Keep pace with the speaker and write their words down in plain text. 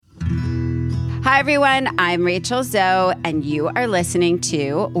Hi, everyone. I'm Rachel Zoe, and you are listening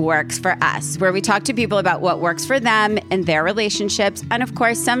to Works for Us, where we talk to people about what works for them in their relationships, and of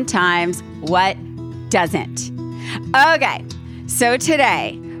course, sometimes what doesn't. Okay, so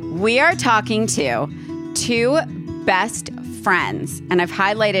today we are talking to two best friends, and I've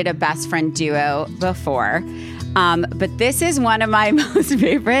highlighted a best friend duo before. But this is one of my most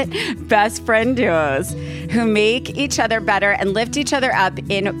favorite best friend duos who make each other better and lift each other up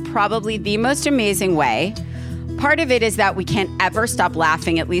in probably the most amazing way. Part of it is that we can't ever stop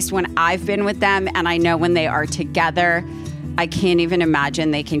laughing, at least when I've been with them. And I know when they are together, I can't even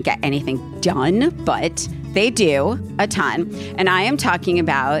imagine they can get anything done, but they do a ton. And I am talking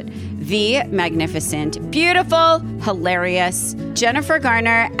about the magnificent, beautiful, hilarious Jennifer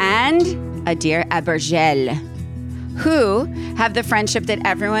Garner and Adir Abergel, who have the friendship that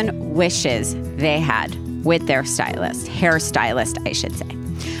everyone wishes they had with their hairstylist, I should say.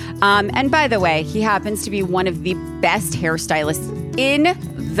 And by the way, he happens to be one of the best hairstylists in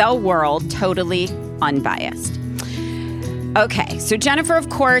the world, totally unbiased. Okay, so Jennifer, of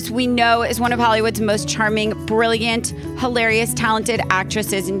course, we know is one of Hollywood's most charming, brilliant, hilarious, talented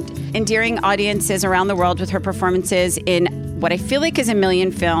actresses and endearing audiences around the world with her performances in what I feel like is a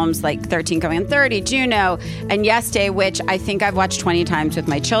million films, like 13 Going on 30, Juno, and Yes Day, which I think I've watched 20 times with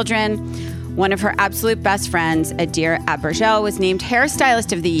my children. One of her absolute best friends, Adir Abergel, was named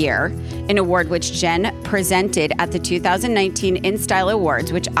Hairstylist of the Year, an award which Jen presented at the 2019 InStyle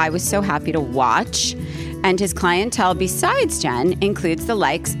Awards, which I was so happy to watch. And his clientele, besides Jen, includes the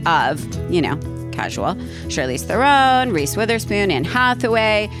likes of, casual, Charlize Theron, Reese Witherspoon, Anne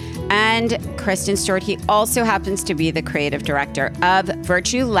Hathaway, and Kristen Stewart. He also happens to be the creative director of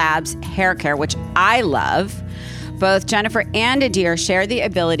Virtue Labs Hair Care, which I love. Both Jennifer and Adir share the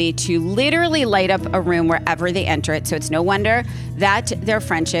ability to literally light up a room wherever they enter it. So it's no wonder that their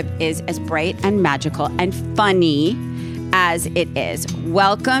friendship is as bright and magical and funny as it is.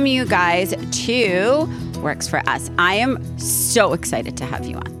 Welcome, you guys, to Works for Us. I am so excited to have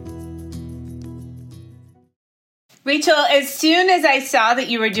you on. Rachel, as soon as I saw that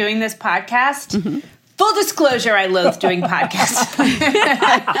you were doing this podcast, full disclosure, I loathe doing podcasts. By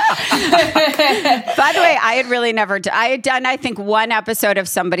the way, I had really never I had done, I think, one episode of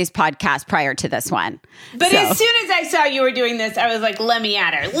somebody's podcast prior to this one. But as soon as I saw you were doing this, I was like, let me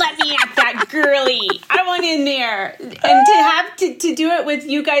at her. Let me at that girly. I want in there. And to have to do it with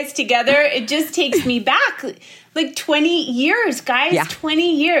you guys together, it just takes me back like 20 years, guys. Yeah.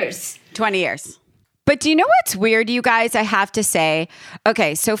 20 years. 20 years. But do you know what's weird, you guys? I have to say,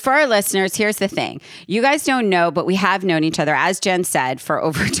 okay, so for our listeners, here's the thing. You guys don't know, but we have known each other, as Jen said, for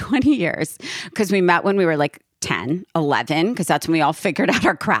over 20 years because we met when we were like 10, 11, because that's when we all figured out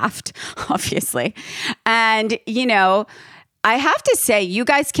our craft, obviously. And, I have to say, you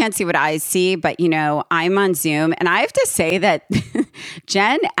guys can't see what I see, but, I'm on Zoom. And I have to say that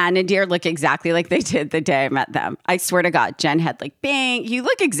Jen and Adir look exactly like they did the day I met them. I swear to God, Jen had like bang. You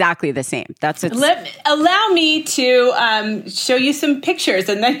look exactly the same. That's what's... Allow me to show you some pictures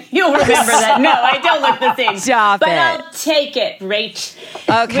and then you'll remember that. No, I don't look the same. Stop but it. I'll take it, Rach.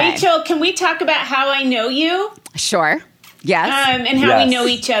 Okay. Rachel, can we talk about how I know you? Sure. Yes. And how we know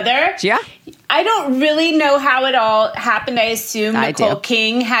each other. Yeah. I don't really know how it all happened. I assume Nicole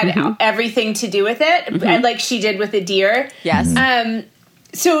King had everything to do with it, like she did with Adir. Yes.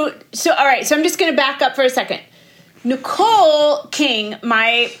 So all right. So I'm just going to back up for a second. Nicole King,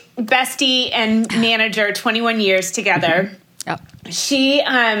 my bestie and manager, 21 years together. Yep.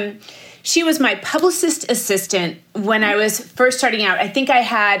 She was my publicist assistant when I was first starting out. I think I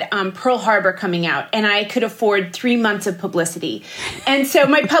had Pearl Harbor coming out, and I could afford 3 months of publicity. And so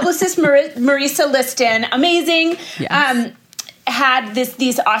my publicist, Marisa Liston, amazing, had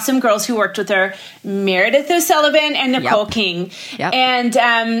these awesome girls who worked with her, Meredith O'Sullivan and Nicole King. Yep.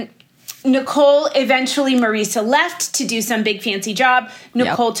 And Nicole, eventually Marisa left to do some big fancy job.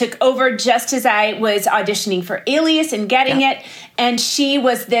 Nicole took over just as I was auditioning for Alias and getting it. And she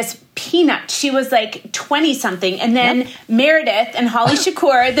was this peanut. She was like 20 something. And then Meredith and Holly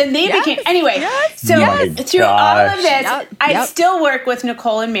Shakur, then they became, anyway. Through all of this, I still work with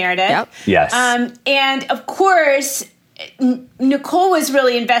Nicole and Meredith. Yep. Yes. And of course, Nicole was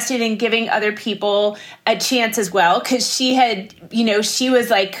really invested in giving other people a chance as well, because she had, she was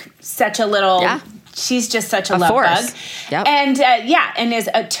like such a little, she's just such a love bug. Yep. And and is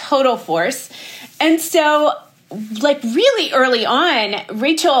a total force. And so, like really early on,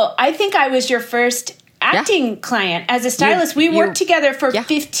 Rachel, I think I was your first acting client as a stylist. We worked together for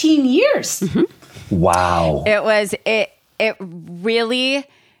 15 years. Wow. It really...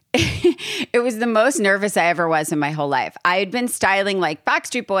 it was the most nervous I ever was in my whole life. I had been styling like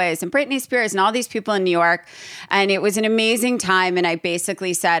Backstreet Boys and Britney Spears and all these people in New York. And it was an amazing time. And I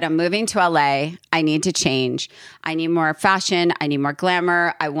basically said, I'm moving to LA. I need to change. I need more fashion. I need more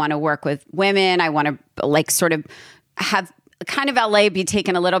glamour. I want to work with women. I want to like sort of have kind of LA be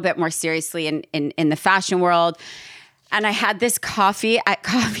taken a little bit more seriously in the fashion world. And I had this coffee at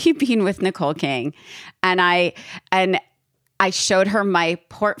Coffee Bean with Nicole King. And I showed her my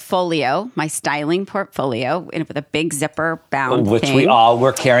portfolio, my styling portfolio with a big zipper bound which thing. we all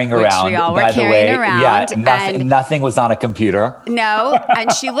were carrying around, by the way. Yeah, nothing was on a computer. No.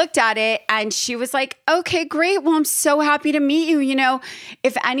 And she looked at it and she was like, okay, great. Well, I'm so happy to meet you. You know,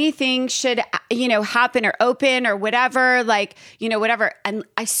 if anything should, happen or open or whatever, like, whatever. And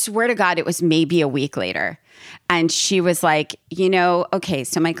I swear to God, it was maybe a week later. And she was like, okay,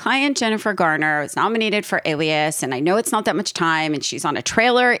 so my client, Jennifer Garner, was nominated for Alias, and I know it's not that much time, and she's on a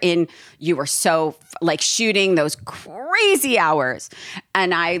trailer you were so like shooting those crazy hours.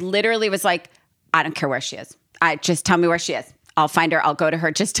 And I literally was like, I don't care where she is. Just tell me where she is. I'll find her. I'll go to her.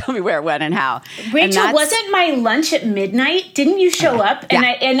 Just tell me where, when, and how. Rachel, wasn't my lunch at midnight? Didn't you show up?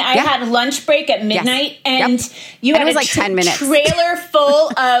 And I had lunch break at midnight, and you had it was like 10 minutes. Trailer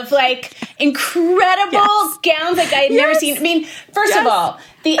full of like incredible gowns like I had never seen. I mean, first of all,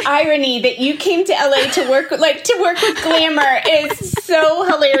 the irony that you came to LA to work with glamour is so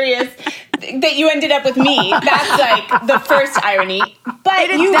hilarious. That you ended up with me. That's like the first irony. But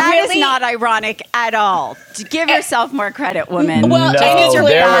that is not ironic at all. Give yourself more credit, woman. Well, there were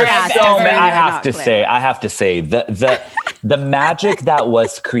so many. I have to say, the magic that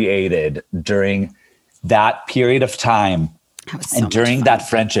was created during that period of time and during that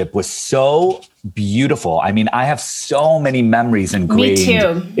friendship was so beautiful. I mean, I have so many memories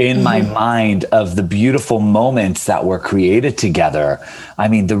engraved in my mind of the beautiful moments that were created together. I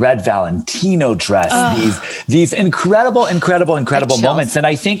mean, the red Valentino dress, these incredible moments. And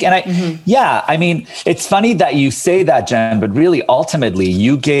I think, I mean, it's funny that you say that, Jen, but really ultimately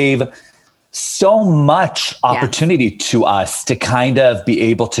you gave so much opportunity to us to kind of be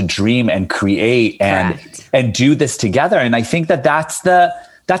able to dream and create and do this together. And I think that's the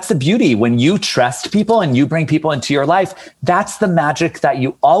beauty. When you trust people and you bring people into your life, that's the magic that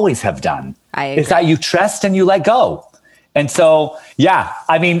you always have done. Is that you trust and you let go. And so,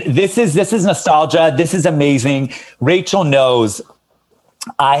 I mean, this is nostalgia. This is amazing. Rachel knows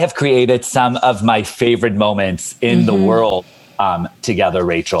I have created some of my favorite moments in the world together,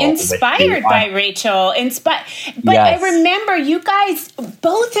 Rachel. Inspired by Rachel. But I remember you guys,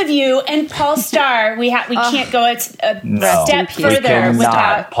 both of you, and Paul Starr, we can't go a step further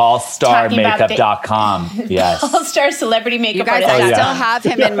without PaulStarRmakeup.com. Yes. Paul Starr celebrity makeup artist. I still have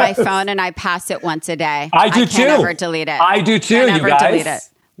him in my phone and I pass it once a day. I do too. I can't ever delete it. I do too, you guys. Delete it.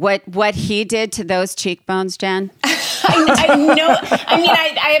 What he did to those cheekbones, Jen? I know. I mean,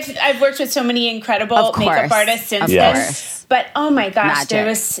 I've worked with so many incredible makeup artists since then. But oh my gosh, there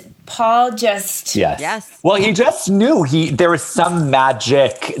was Paul just yes. Well, he just knew there was some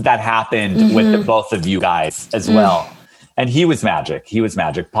magic that happened with the both of you guys as well, and he was magic.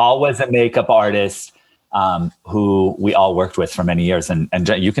 Paul was a makeup artist who we all worked with for many years, and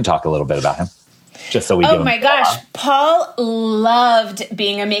Jen, you can talk a little bit about him. Just so we Oh my gosh, Paul loved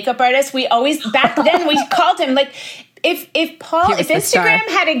being a makeup artist. We always back then we called him like. If Instagram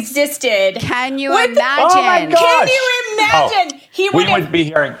had existed, can you imagine? Oh my gosh. Can you imagine? We would be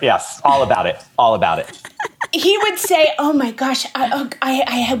hearing all about it. He would say, "Oh my gosh,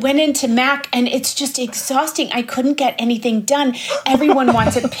 I went into Mac and it's just exhausting. I couldn't get anything done. Everyone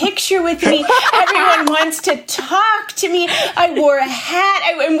wants a picture with me. Everyone wants to talk to me. I wore a hat,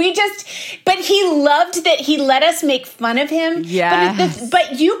 but he loved that he let us make fun of him. Yeah.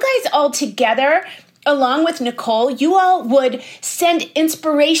 But you guys all together." Along with Nicole, you all would send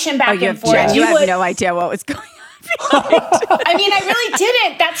inspiration back and forth. Jen, you have no idea what was going on. I mean, I really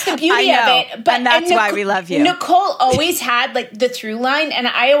didn't. That's the beauty of it. And that's why we love you. Nicole always had like the through line, and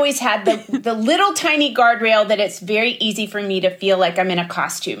I always had the little tiny guardrail that it's very easy for me to feel like I'm in a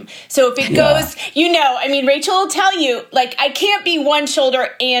costume. So if it goes, I mean, Rachel will tell you, like, I can't be one shoulder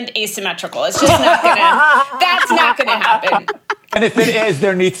and asymmetrical. It's just that's not gonna happen. And if it is,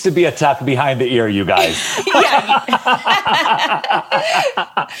 there needs to be a tuck behind the ear, you guys.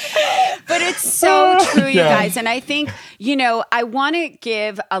 But it's so true, you guys. And I think, I want to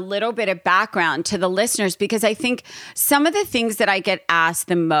give a little bit of background to the listeners because I think some of the things that I get asked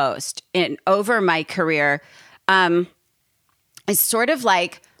the most over my career is sort of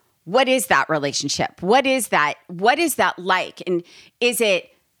like, what is that relationship? What is that? What is that like? And is it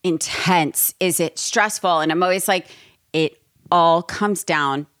intense? Is it stressful? And I'm always like, it all comes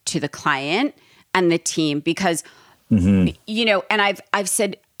down to the client and the team because, you know, and I've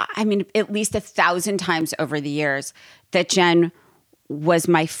said, I mean, at least 1,000 times over the years that Jen was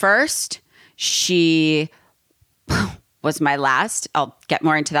my first. She was my last. I'll get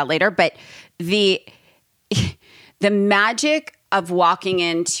more into that later. But the magic of walking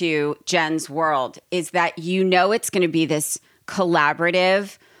into Jen's world is that you know it's going to be this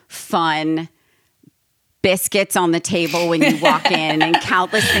collaborative, fun, biscuits on the table when you walk in and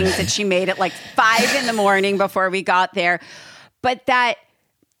countless things that she made at like 5 a.m. before we got there. But that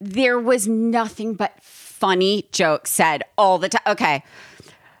there was nothing but funny jokes said all the time.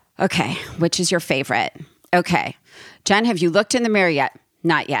 Okay, which is your favorite? Okay. Jen, have you looked in the mirror yet?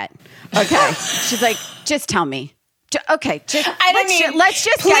 Not yet. Okay. She's like, just tell me. Okay, let's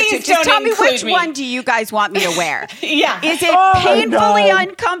just get to it. Just tell me which one do you guys want me to wear? Yeah. Is it painfully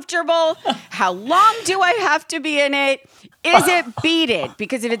uncomfortable? How long do I have to be in it? Is it beaded?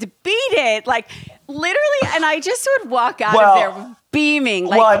 Because if it's beaded, like literally, and I just would walk out of there beaming.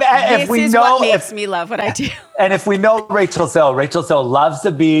 Like, this is what makes me love what I do. And if we know Rachel Zoe loves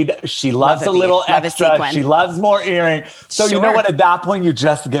a bead. She loves a little extra. She loves more earring. So you know what? At that point, you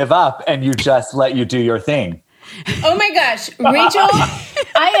just give up and you just let you do your thing. Oh my gosh, Rachel,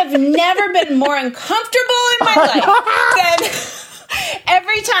 I have never been more uncomfortable in my life than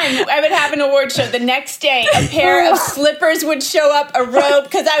every time I would have an award show. The next day, a pair of slippers would show up, a robe,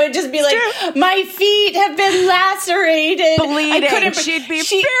 because I would just be like, my feet have been lacerated. Bleeding. She'd be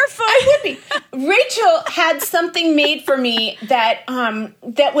barefoot. I would be. Rachel had something made for me that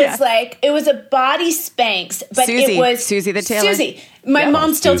was like, it was a body Spanx, but it was Susie the tailor. Susie. My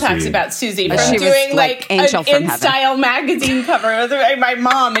mom still talks about Susie from doing like an InStyle magazine cover with my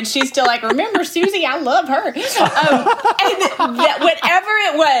mom, and she's still like, remember Susie? I love her. And whatever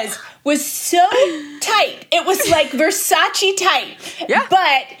it was so tight. It was like Versace tight. Yeah.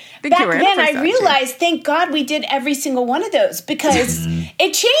 But back then I realized, thank God we did every single one of those because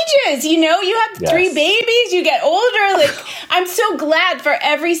it changes. You know, you have 3 babies, you get older. Like, I'm so glad for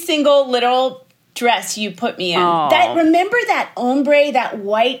every single little dress you put me in. Remember that ombre, that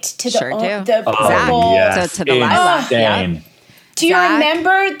white to the purple, to the lilac. Do you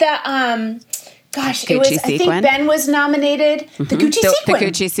remember the Gucci it was sequin? I think Ben was nominated. The Gucci sequin. The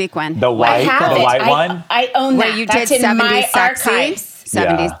Gucci sequin. The white one. I own that. Where you That's did in 70s my sexy. archives.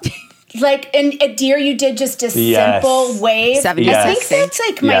 70s. Like in Adir, you did just a simple wave. 70s I think that's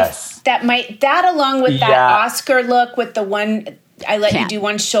like that along with that Oscar look with the one I let you do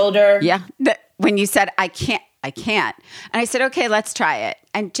one shoulder. Yeah. When you said I can't. And I said, okay, let's try it.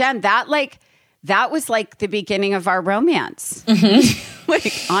 And Jen, that was like the beginning of our romance.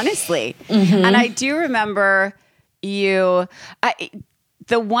 Like, honestly. And I do remember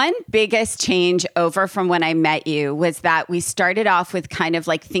the one biggest change over from when I met you was that we started off with kind of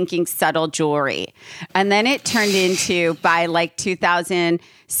like thinking subtle jewelry. And then it turned into by like 2007,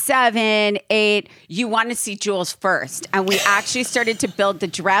 2008, you want to see jewels first. And we actually started to build the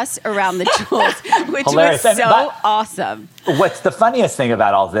dress around the jewels, which was so awesome. What's the funniest thing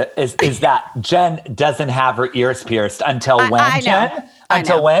about all of it is that Jen doesn't have her ears pierced until when, Jen?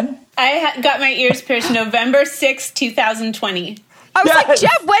 Until when? I got my ears pierced November 6, 2020. I was like,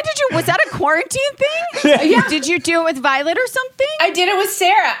 Jeff, was that a quarantine thing? Yeah. Did you do it with Violet or something? I did it with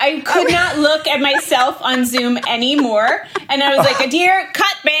Sarah. I could not look at myself on Zoom anymore. And I was like, Adir,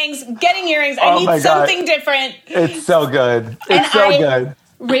 cut bangs, getting earrings. I need something different. It's so good. It's so good.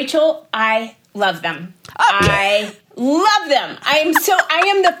 Rachel, I love them. I love them. I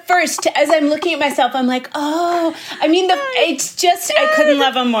am the first as I'm looking at myself, I'm like, it's just, I couldn't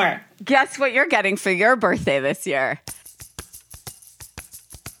love them more. Guess what you're getting for your birthday this year?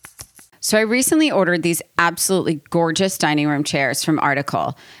 So I recently ordered these absolutely gorgeous dining room chairs from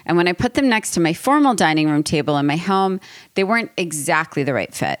Article. And when I put them next to my formal dining room table in my home, they weren't exactly the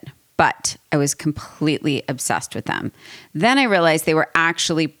right fit. But I was completely obsessed with them. Then I realized they were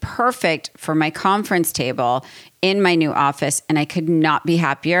actually perfect for my conference table in my new office, and I could not be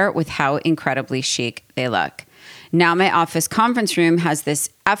happier with how incredibly chic they look. Now my office conference room has this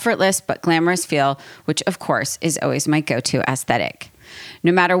effortless but glamorous feel, which of course is always my go-to aesthetic.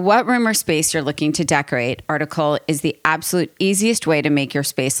 No matter what room or space you're looking to decorate, Article is the absolute easiest way to make your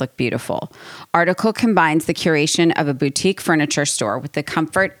space look beautiful. Article combines the curation of a boutique furniture store with the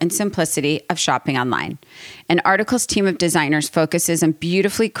comfort and simplicity of shopping online. And Article's team of designers focuses on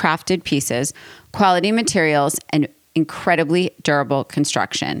beautifully crafted pieces, quality materials, and incredibly durable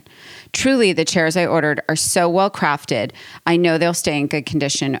construction. Truly, the chairs I ordered are so well crafted, I know they'll stay in good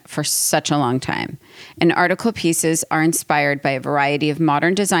condition for such a long time. And article pieces are inspired by a variety of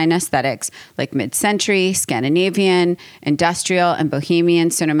modern design aesthetics like mid-century, Scandinavian, industrial, and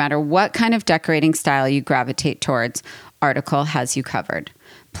bohemian. So no matter what kind of decorating style you gravitate towards, Article has you covered.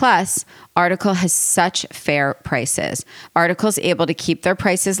 Plus, Article has such fair prices. Article's able to keep their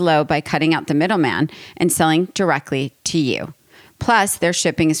prices low by cutting out the middleman and selling directly to you. Plus, their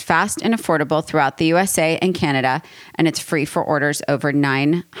shipping is fast and affordable throughout the USA and Canada, and it's free for orders over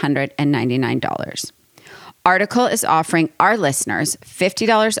 $999. Article is offering our listeners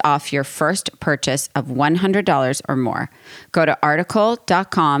 $50 off your first purchase of $100 or more. Go to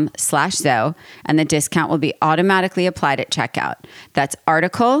article.com/Zoe and the discount will be automatically applied at checkout. That's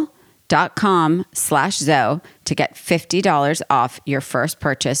article.com/Zoe to get $50 off your first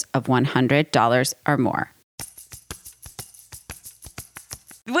purchase of $100 or more.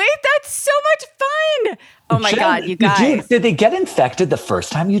 Wait, that's so much fun. Oh my God, you guys. Did they get infected the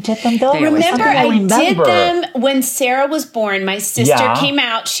first time you did them though? Remember, I did them when Sarah was born. My sister came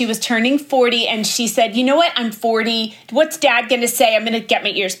out. She was turning 40 and she said, you know what? I'm 40. What's dad going to say? I'm going to get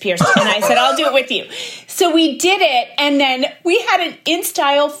my ears pierced. And I said, I'll do it with you. So we did it. And then we had an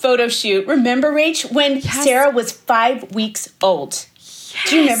in-style photo shoot. Remember, Rach, when Sarah was 5 weeks old?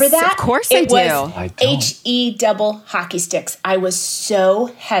 Do you remember that? Of course I do. It was HE double hockey sticks. I was so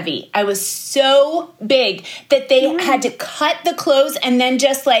heavy. I was so big that they had to cut the clothes and then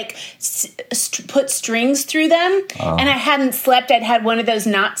just like put strings through them. Oh. And I hadn't slept. I'd had one of those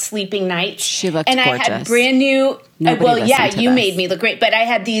not sleeping nights. She looked gorgeous. And I had brand new... you this. made me look great. But I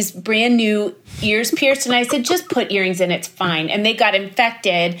had these brand new ears pierced, and I said, just put earrings in, it's fine. And they got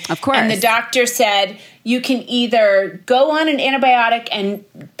infected. Of course. And the doctor said, you can either go on an antibiotic and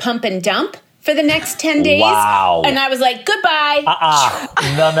pump and dump for the next 10 days. Wow. And I was like, goodbye.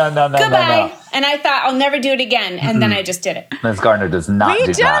 No. Goodbye. No. And I thought, I'll never do it again. And then I just did it. Ms. Garner does not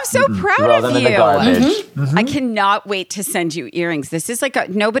do that. I'm so proud Throw of them you. in the garbage. I cannot wait to send you earrings. This is like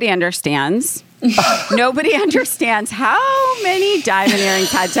nobody understands. Nobody understands how many diamond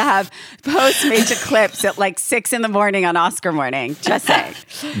earrings had to have Postmates clips at like 6 a.m. on Oscar morning. Just saying.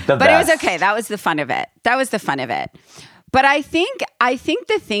 But it was okay. That was the fun of it. But I think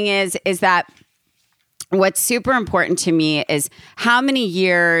the thing is that what's super important to me is how many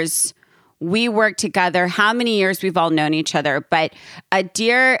years we work together, how many years we've all known each other. But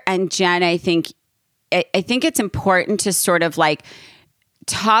Adir and Jen, I think it's important to sort of like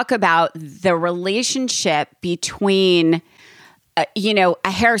talk about the relationship between, a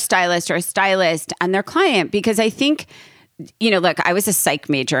hairstylist or a stylist and their client, because I think, look, I was a psych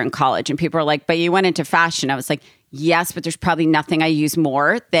major in college and people were like, but you went into fashion. I was like, yes, but there's probably nothing I use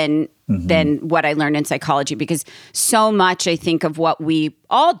more than what I learned in psychology, because so much, I think, of what we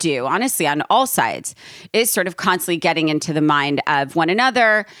all do, honestly, on all sides, is sort of constantly getting into the mind of one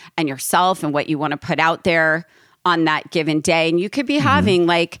another and yourself and what you want to put out there on that given day. And you could be having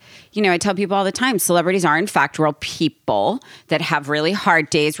I tell people all the time, celebrities are in fact real people that have really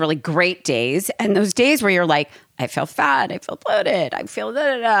hard days, really great days. And those days where you're like, I feel fat, I feel bloated, I feel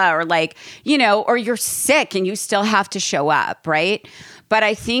or like, or you're sick and you still have to show up, right? But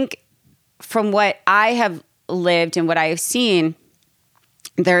I think from what I have lived and what I have seen,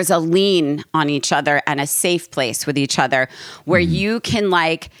 there's a lean on each other and a safe place with each other where you can,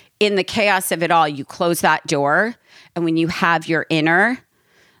 like, in the chaos of it all, you close that door. And when you have your inner,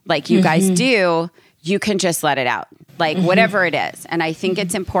 like you guys do, you can just let it out, like whatever it is. And I think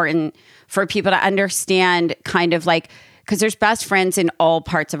it's important for people to understand kind of like, because there's best friends in all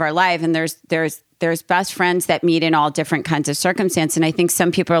parts of our life. And there's best friends that meet in all different kinds of circumstances. And I think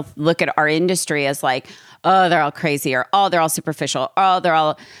some people look at our industry as like, oh, they're all crazy, or oh, they're all superficial,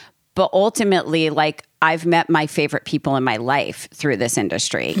 but ultimately, like, I've met my favorite people in my life through this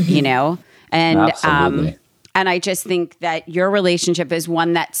industry, And and I just think that your relationship is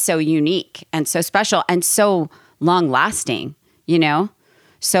one that's so unique and so special and so long lasting,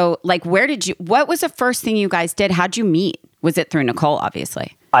 So like, what was the first thing you guys did? How'd you meet? Was it through Nicole,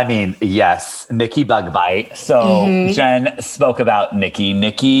 obviously? I mean, yes, Nikki Bugbite. So Jen spoke about Nikki.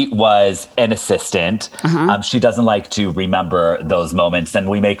 Nikki was an assistant. She doesn't like to remember those moments. And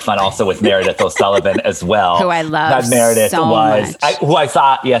we make fun also with Meredith O'Sullivan as well. Who I love that Meredith so was, much. who I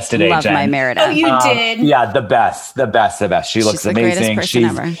saw yesterday, love Jen. My Meredith. Oh, you did? Yeah, the best. She looks amazing. Greatest person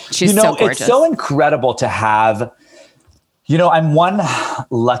ever. She's so gorgeous. It's so incredible to have, I'm one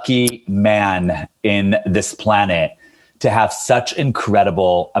lucky man in this planet to have such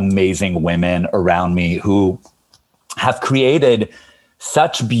incredible, amazing women around me who have created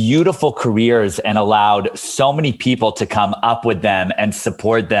such beautiful careers and allowed so many people to come up with them and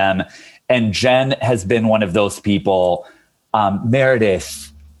support them. And Jen has been one of those people.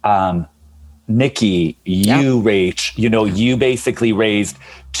 Meredith, Nikki, you, Rach, you basically raised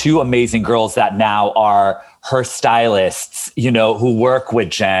two amazing girls that now are her stylists, who work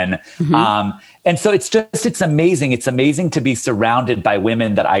with Jen. And so it's amazing. It's amazing to be surrounded by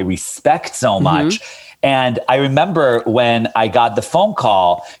women that I respect so much. And I remember when I got the phone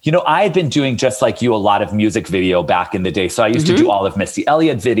call, I had been doing, just like you, a lot of music video back in the day. So I used to do all of Missy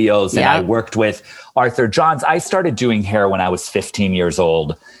Elliott videos, and I worked with Arthur Johns. I started doing hair when I was 15 years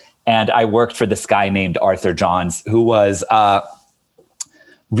old. And I worked for this guy named Arthur Johns, who was a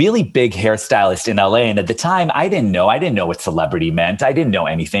really big hairstylist in LA. And at the time, I didn't know what celebrity meant. I didn't know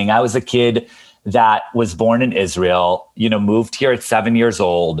anything. I was a kid that was born in Israel, moved here at 7 years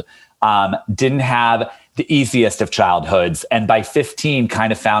old, didn't have the easiest of childhoods. And by 15,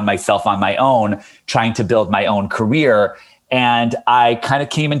 kind of found myself on my own, trying to build my own career. And I kind of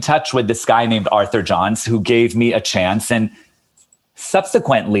came in touch with this guy named Arthur Johns, who gave me a chance. And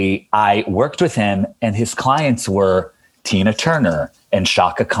subsequently, I worked with him, and his clients were Tina Turner and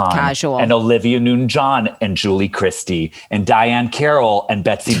Shaka Khan and Olivia Newton-John and Julie Christie and Diane Carroll and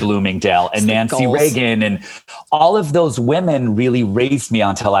Betsy Bloomingdale and Nancy Reagan. And all of those women really raised me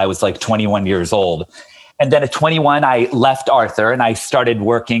until I was like 21 years old. And then at 21, I left Arthur and I started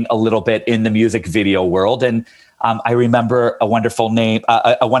working a little bit in the music video world. And I remember a wonderful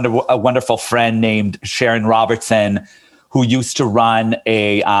friend named Sharon Robertson, who used to run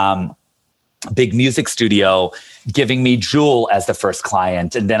a big music studio, giving me Jewel as the first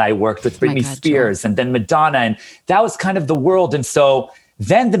client. And then I worked with Britney Spears and then Madonna. And that was kind of the world. And so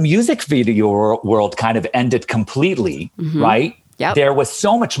then the music video world kind of ended completely, right? Yep. There was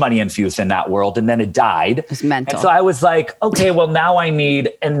so much money infused in that world, and then it died. It was mental. And so I was like, okay, well, now I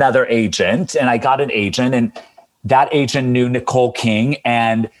need another agent. And I got an agent, and that agent knew Nicole King.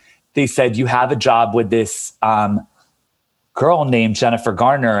 And they said, you have a job with this girl named Jennifer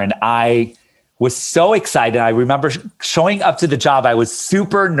Garner. And I was so excited. I remember showing up to the job. I was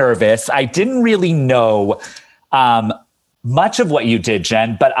super nervous. I didn't really know much of what you did,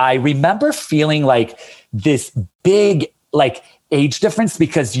 Jen, but I remember feeling like this big, age difference,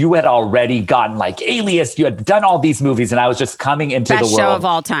 because you had already gotten Alias, you had done all these movies, and I was just coming into the world. Best show of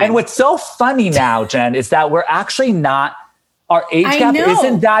all time. And what's so funny now, Jen, is that we're actually not, our age gap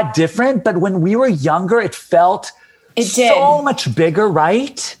isn't that different, but when we were younger, it felt so much bigger,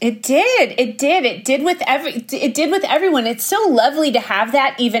 right? It did. It did with everyone. It's so lovely to have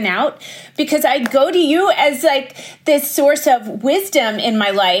that even out, because I go to you as this source of wisdom in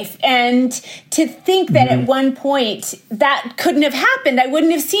my life, and to think that at one point that couldn't have happened, I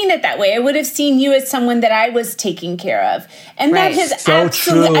wouldn't have seen it that way. I would have seen you as someone that I was taking care of. And that has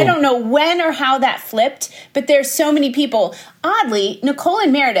absolutely, I don't know when or how that flipped, but there's so many people. Oddly, Nicole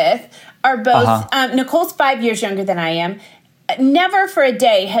and Meredith are both, Nicole's 5 years younger than I am. Never for a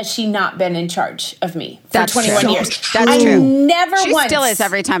day has she not been in charge of me for 21 years. That's true. Never she once. She still is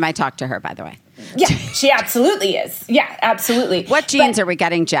every time I talk to her, by the way. Yeah, she absolutely is. Yeah, absolutely. What genes are we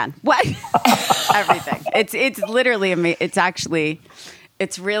getting, Jen? What? Everything. It's literally amazing.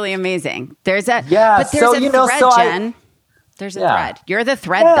 It's really amazing. There's a thread, Jen. There's a thread. You're the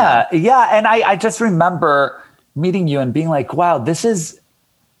thread, though. Yeah, and I just remember meeting you and being like, wow, this is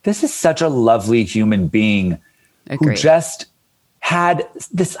such a lovely human being. Agreed. Who just had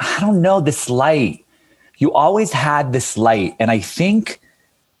this, this light. You always had this light. And I think,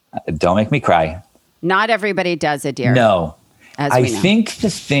 don't make me cry. Not everybody does, Adir. No. I think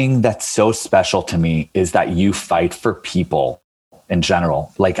the thing that's so special to me is that you fight for people in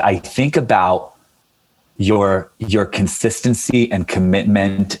general. I think about your consistency and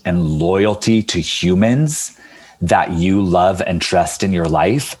commitment and loyalty to humans that you love and trust in your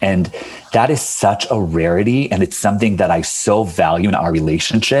life. And that is such a rarity. And it's something that I so value in our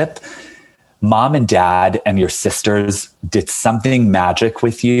relationship. Mom and dad and your sisters did something magic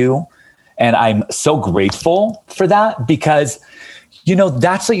with you. And I'm so grateful for that, because,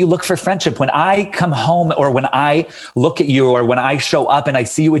 that's what you look for friendship. When I come home, or when I look at you, or when I show up and I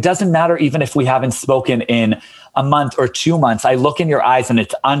see you, it doesn't matter even if we haven't spoken in a month or 2 months. I look in your eyes and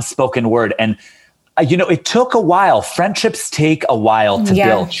it's unspoken word. And it took a while. Friendships take a while to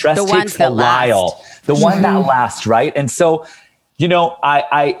build. Trust takes a while. The one that lasts, right? And so, you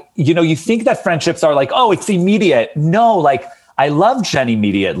think that friendships are it's immediate. No, I love Jen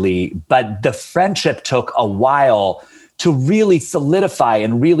immediately, but the friendship took a while to really solidify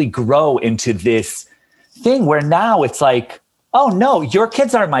and really grow into this thing where now it's Oh no, your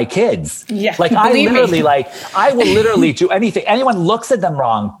kids are my kids. Yeah, like I will literally do anything. Anyone looks at them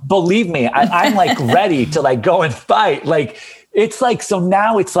wrong, believe me, I'm like ready to like go and fight. Like it's like, so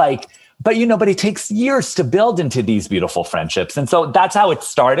now it's like, but it takes years to build into these beautiful friendships. And so that's how it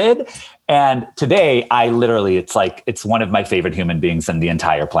started. And today it's one of my favorite human beings on the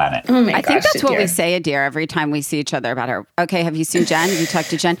entire planet. Oh my I gosh, think that's Adir. what we say, Adir, every time we see each other about her. Okay, have you seen Jen? Have you talked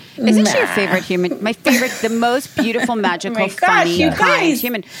to Jen? Isn't she your favorite human? My favorite, the most beautiful, magical, funny, kind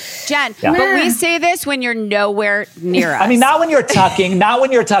human. Jen, but we say this when you're nowhere near us. I mean, not when you're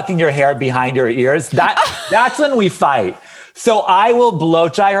tucking your hair behind your ears. That's when we fight. So I will blow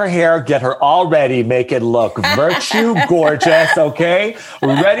dry her hair, get her all ready, make it look virtue gorgeous, okay?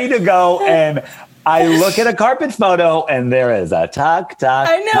 Ready to go. And I look at a carpet photo and there is a tuck.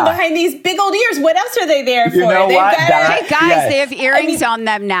 I know, behind these big old ears. What else are they there for? You know what? Hey guys, they have earrings on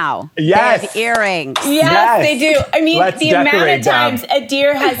them now. Yes. They have earrings. Yes, they do. I mean, the amount of times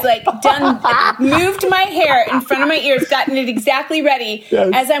Adir has like moved my hair in front of my ears, gotten it exactly ready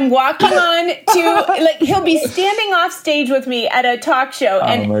as I'm walking on to, like, he'll be standing off stage with me at a talk show.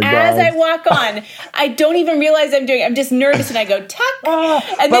 And as I walk on, I don't even realize I'm just nervous and I go, tuck.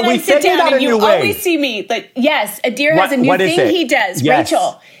 And then I sit down and you always see me. Like, yes, Adir has a new thing he does. Yes.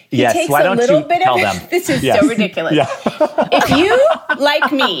 Rachel. He takes Why a little bit of them? This is so ridiculous. Yeah. If you,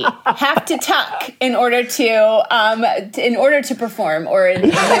 like me, have to tuck in order to perform or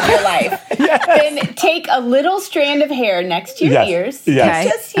live your life, then take a little strand of hair next to your ears.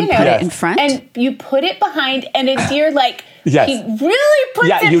 Yes. Just, put it in front. And you put it behind, and Adir, like, he really puts it.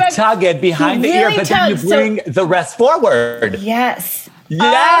 Yeah, you tug it behind the ear, but then you bring the rest forward. Yes.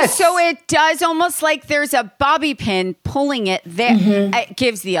 Yes. So it does almost like there's a bobby pin pulling it there. It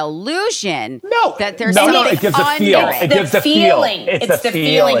gives the illusion that there's something it gives a feel. it. It gives a feel. It's the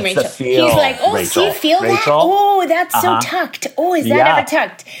feeling, Rachel. He's like, does he feel that? Oh, that's so tucked. Oh, is that ever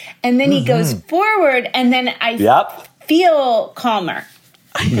tucked? And then he goes forward, and then I feel calmer.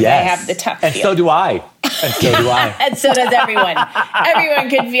 Yes. I have the tuck and feel. So do I. And so do I. And so does everyone. Everyone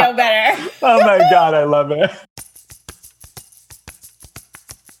could feel better. Oh my God, I love it.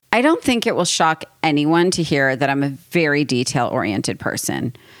 I don't think it will shock anyone to hear that I'm a very detail-oriented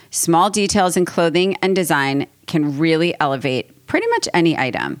person. Small details in clothing and design can really elevate pretty much any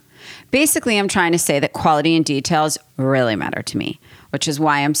item. Basically, I'm trying to say that quality and details really matter to me, which is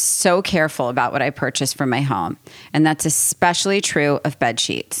why I'm so careful about what I purchase for my home. And that's especially true of bed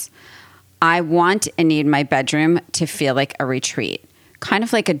sheets. I want and need my bedroom to feel like a retreat, kind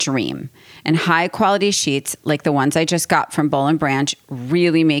of like a dream. And high quality sheets like the ones I just got from Boll & Branch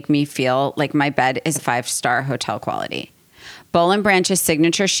really make me feel like my bed is 5-star hotel quality. Boll & Branch's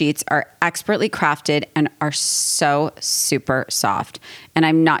signature sheets are expertly crafted and are so super soft. And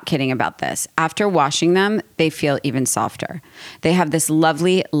I'm not kidding about this. After washing them, they feel even softer. They have this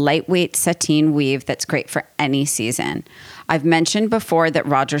lovely lightweight sateen weave that's great for any season. I've mentioned before that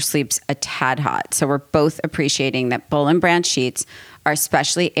Roger sleeps a tad hot, so we're both appreciating that Boll & Branch sheets are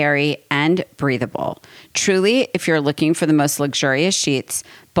especially airy and breathable. Truly, if you're looking for the most luxurious sheets,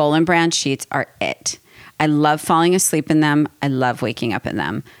 Boll & Branch sheets are it. I love falling asleep in them. I love waking up in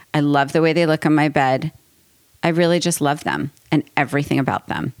them. I love the way they look on my bed. I really just love them and everything about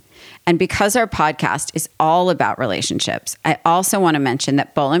them. And because our podcast is all about relationships, I also want to mention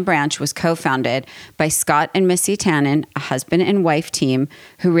that Boll & Branch was co-founded by Scott and Missy Tannen, a husband and wife team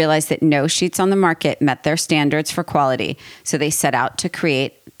who realized that no sheets on the market met their standards for quality, so they set out to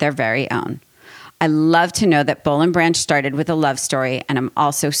create their very own. I love to know that Boll & Branch started with a love story, and I'm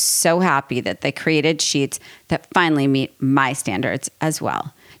also so happy that they created sheets that finally meet my standards as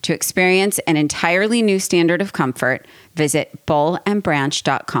well. To experience an entirely new standard of comfort, visit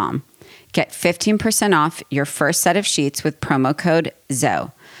bollandbranch.com. Get 15% off your first set of sheets with promo code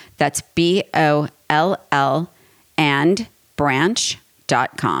ZOE. That's BOLL and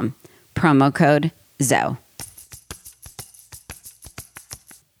branch.com. Promo code ZOE.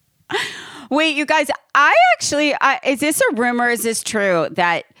 Wait, you guys, is this a rumor? Is this true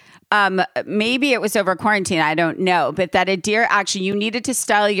that maybe it was over quarantine? I don't know. But that Adir, actually, you needed to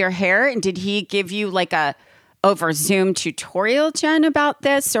style your hair. And did he give you like a over Zoom tutorial, Jen, about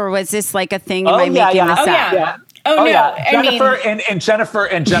this? Or was this like a thing? Am I making this up? Yeah. Oh, no.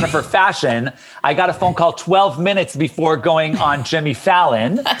 Jennifer fashion, I got a phone call 12 minutes before going on Jimmy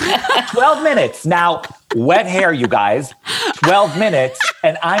Fallon. 12 minutes. Now, wet hair, you guys. 12 minutes.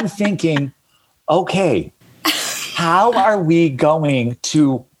 And I'm thinking, okay, how are we going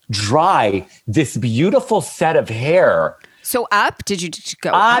to dry this beautiful set of hair? So up? Did you go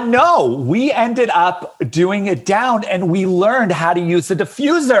up? No, we ended up doing it down and we learned how to use a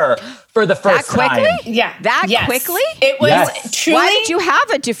diffuser For the first quickly? time. Yeah. That quickly? It was truly. Why did you have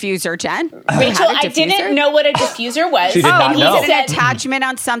a diffuser, Jen? Rachel, I didn't know what a diffuser was. She did not know. He said an attachment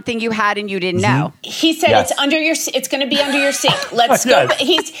on something you had and you didn't know. He said it's going to be under your sink. Let's go.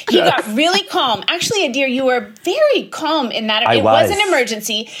 He got really calm. Actually, Adir, you were very calm in that. It was an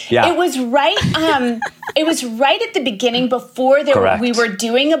emergency. Yeah. It was right. It was right at the beginning before we were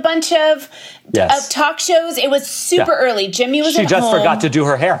doing a bunch of talk shows. It was super early. Jimmy was at home. She just forgot to do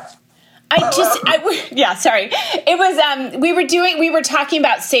her hair. Sorry. It was, we were talking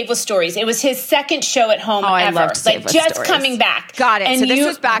about Save Stories. It was his second show at home ever. I loved Save just Stories. coming back. Got it. And so this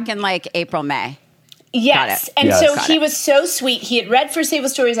was back in like April, May. Yes. And so he was so sweet. He had read for Save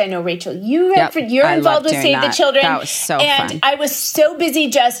Stories. I know, Rachel, you read you're involved with Save the Children. That was so fun. And I was so busy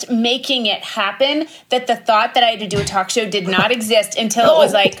just making it happen that the thought that I had to do a talk show did not exist until it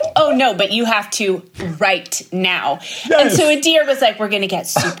was like, oh no, but you have to write now. Yes. And so Adir was like, we're going to get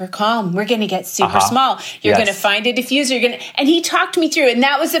super calm. We're going to get super small. You're going to find a diffuser. And he talked me through. And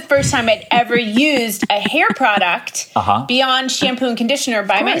that was the first time I'd ever used a hair product beyond shampoo and conditioner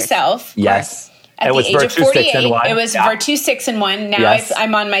by myself. Yes. At the age of 48, it was Virtue 6-in-1. Now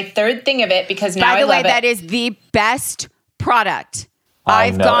I'm on my third thing of it because now I love it. By the way, that is the best product.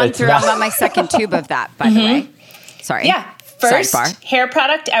 I've gone through. I'm on my second tube of that, by the way. Sorry. Yeah. First hair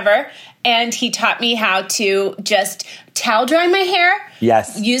product ever. And he taught me how to just towel dry my hair.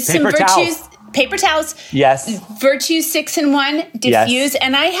 Yes. Use some paper towels. Yes. Virtue 6-in-1, diffuse.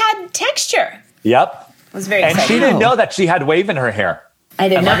 And I had texture. Yep. It was very exciting. And she didn't know that she had wave in her hair. I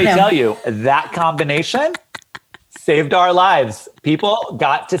did not know. Let me tell you, that combination saved our lives. People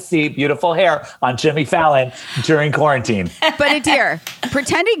got to see beautiful hair on Jimmy Fallon during quarantine. But Adir,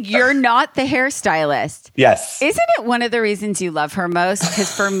 pretending you're not the hairstylist. Yes. Isn't it one of the reasons you love her most?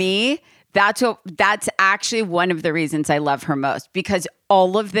 Because for me, that's actually one of the reasons I love her most, because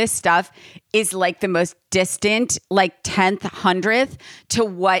all of this stuff is like the most distant, like 10th, 100th to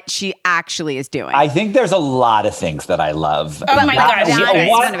what she actually is doing. I think there's a lot of things that I love. Oh my gosh.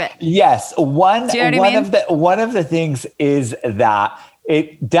 One of it. Yes. One of the things is that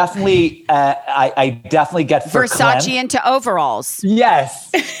it definitely, I definitely get for Versace Clem. into overalls.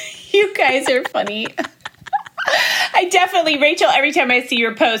 Yes. You guys are funny. I definitely, Rachel, every time I see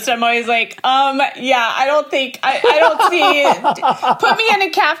your post, I'm always like, I don't see it. Put me in a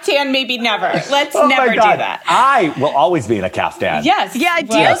caftan, maybe never. Let's never do that. I will always be in a caftan. Yes. Yeah,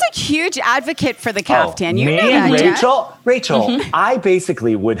 Adir's a huge advocate for the caftan. You me know and that, Rachel, I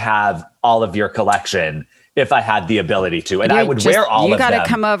basically would have all of your collection if I had the ability to, and I would wear all of them. You got to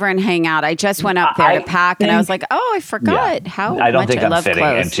come over and hang out. I just went up there to pack, and I was like, "Oh, I forgot how much I love clothes." I don't think I'm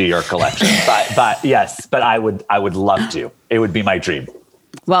fitting into your collection, but yes, but I would love to. It would be my dream.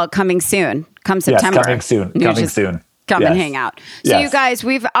 Well, coming soon, come September. Yes, coming soon. Come and hang out. So you guys,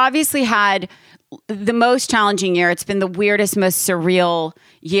 we've obviously had the most challenging year. It's been the weirdest, most surreal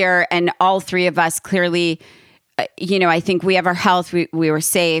year, and all three of us clearly, I think we have our health. We were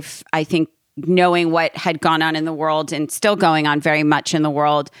safe. I think, knowing what had gone on in the world and still going on very much in the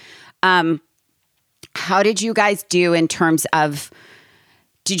world. How did you guys do in terms of,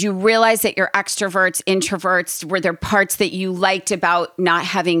 did you realize that you're extroverts, introverts? Were there parts that you liked about not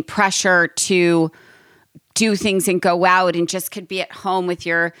having pressure to do things and go out and just could be at home with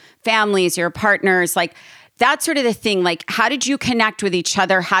your families, your partners? Like, that's sort of the thing. Like, how did you connect with each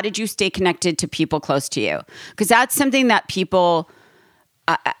other? How did you stay connected to people close to you? Because that's something that people...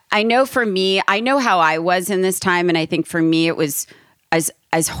 I know for me, I know how I was in this time. And I think for me, it was as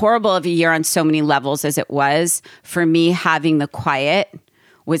horrible of a year on so many levels as it was. For me, having the quiet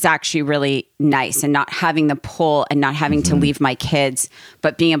was actually really nice, and not having the pull and not having to leave my kids,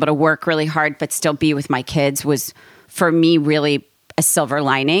 but being able to work really hard, but still be with my kids was for me really a silver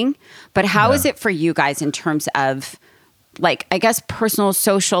lining. But how is it for you guys in terms of, like, I guess personal,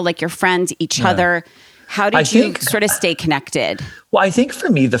 social, like your friends, each other? How did you sort of stay connected? Well, I think for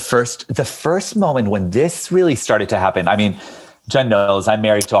me, the first moment when this really started to happen, I mean, Jen knows I'm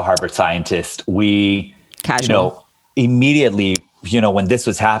married to a Harvard scientist. We, immediately, when this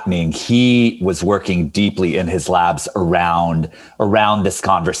was happening, he was working deeply in his labs around this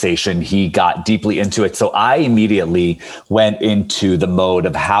conversation. He got deeply into it. So I immediately went into the mode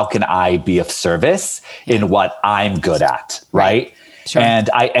of how can I be of service in what I'm good at, right? Sure. And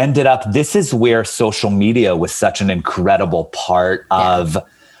I ended up, this is where social media was such an incredible part of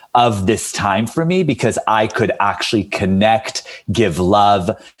this time for me, because I could actually connect, give love,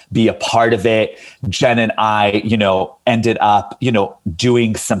 be a part of it. Jen and I, ended up,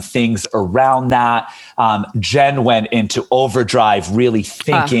 doing some things around that. Jen went into overdrive, really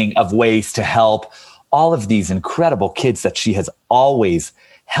thinking of ways to help all of these incredible kids that she has always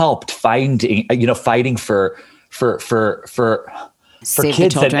helped fighting for Save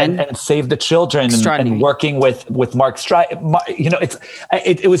kids the children. and save the children and working with Mark Stride.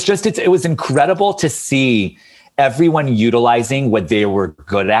 It was incredible to see everyone utilizing what they were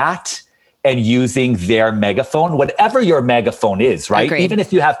good at and using their megaphone, whatever your megaphone is, right? Agreed. Even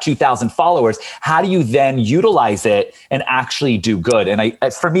if you have 2,000 followers, how do you then utilize it and actually do good? And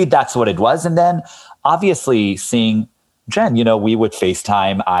for me, that's what it was. And then obviously seeing Jen, we would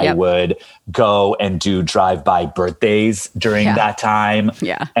FaceTime. I would go and do drive-by birthdays during that time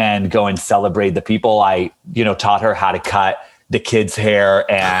and go and celebrate the people. I, taught her how to cut the kids' hair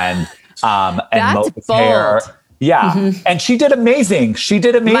and Mo's hair. Yeah. Mm-hmm. And she did amazing.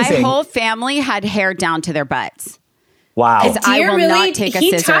 My whole family had hair down to their butts. Wow. Because I will not take a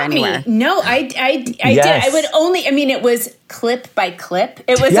scissor anywhere. No, I did. I would only, it was clip by clip.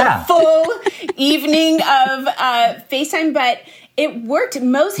 It was a full evening of FaceTime, but it worked.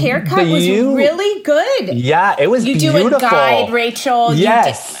 Mo's haircut was really good. Yeah, it was beautiful. You do a guide, Rachel.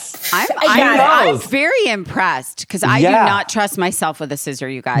 Yes. I'm very impressed because I do not trust myself with a scissor,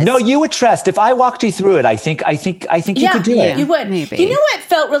 you guys. No, you would trust. If I walked you through it, I think you could do it. You would. Maybe. You know what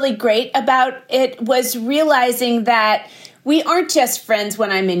felt really great about it was realizing that we aren't just friends when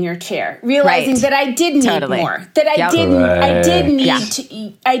I'm in your chair. Realizing that I did need more. That I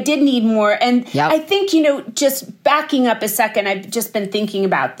did need more. And I think, just backing up a second, I've just been thinking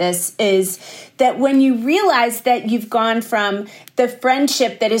about this, is that when you realize that you've gone from the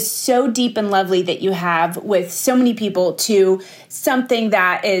friendship that is so deep and lovely that you have with so many people to something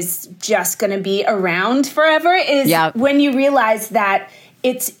that is just going to be around forever, is when you realize that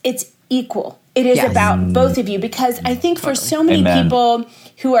it's equal. It is about both of you, because I think for so many people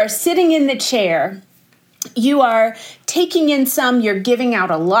who are sitting in the chair, you are taking in some, you're giving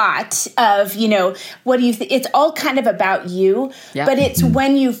out a lot of, what do you think? It's all kind of about you, but it's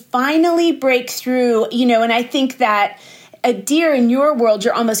when you finally break through, and I think that Adir, in your world,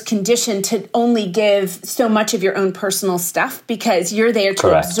 you're almost conditioned to only give so much of your own personal stuff because you're there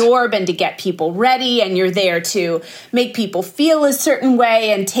to absorb and to get people ready, and you're there to make people feel a certain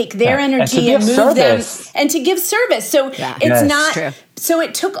way and take their energy and move them and to give service. So it's not. True. So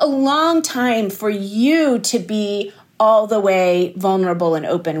it took a long time for you to be all the way vulnerable and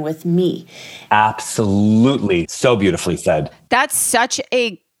open with me. Absolutely. So beautifully said. That's such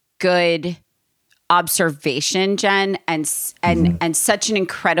a good observation, Jen, and such an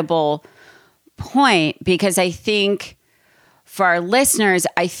incredible point, because I think for our listeners,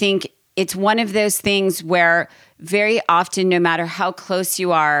 I think it's one of those things where very often, no matter how close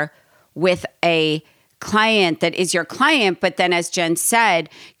you are with a client that is your client, but then, as Jen said,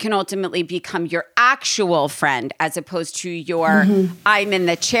 can ultimately become your actual friend, as opposed to your I'm in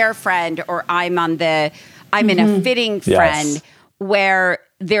the chair friend, or I'm in a fitting friend, where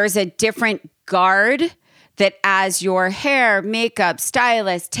there's a different guard that, as your hair, makeup,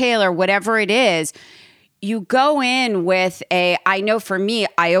 stylist, tailor, whatever it is, you go in with I know for me,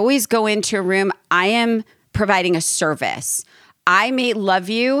 I always go into a room, I am providing a service. I may love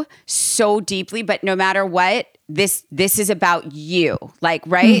you so deeply, but no matter what, this is about you,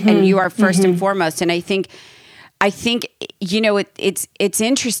 and you are first and foremost. And I think it's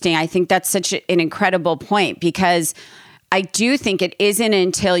interesting. I think that's such an incredible point, because I do think it isn't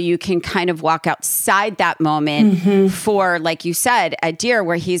until you can kind of walk outside that moment for, like you said, Adir,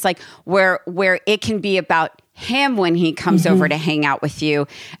 where he's like, where it can be about him when he comes over to hang out with you,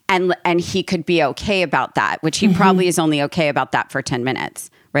 and he could be okay about that, which he probably is only okay about that for 10 minutes.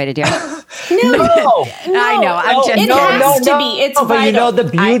 Right, Adir? No. I know. I'm just. It has to be. It's vital. But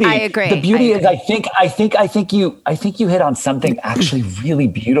the beauty. I agree. The beauty is, I think you hit on something actually really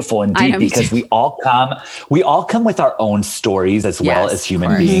beautiful and deep, because we all come with our own stories as well as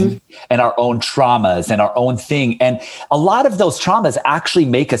human beings, and our own traumas and our own thing, and a lot of those traumas actually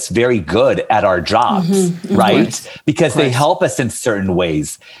make us very good at our jobs, right? Because they help us in certain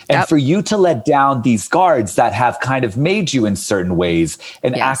ways, and for you to let down these guards that have kind of made you in certain ways,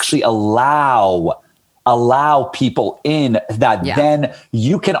 and actually allow people in that then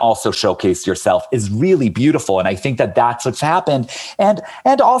you can also showcase yourself, is really beautiful. And I think that that's what's happened. And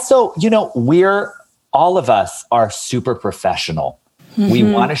also, all of us are super professional. We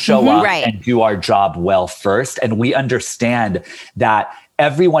want to show up and do our job well first. And we understand that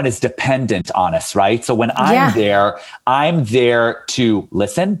everyone is dependent on us, right? So when I'm there to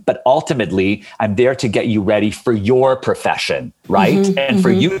listen, but ultimately I'm there to get you ready for your profession, right? And for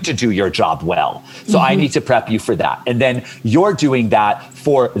you to do your job well. So I need to prep you for that. And then you're doing that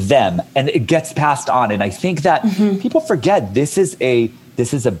for them, and it gets passed on. And I think that people forget this is a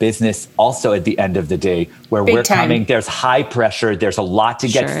this is a business also at the end of the day where Big we're time. coming, there's high pressure, there's a lot to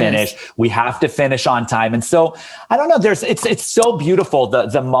get finished. We have to finish on time. And so I don't know, it's so beautiful, the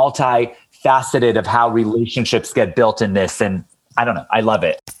multifaceted of how relationships get built in this. And I don't know, I love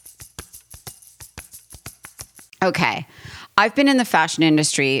it. Okay. I've been in the fashion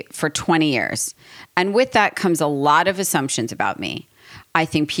industry for 20 years. And with that comes a lot of assumptions about me. I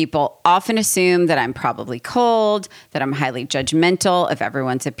think people often assume that I'm probably cold, that I'm highly judgmental of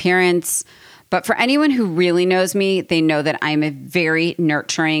everyone's appearance. But for anyone who really knows me, they know that I'm a very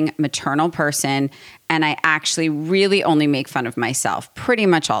nurturing, maternal person, and I actually really only make fun of myself pretty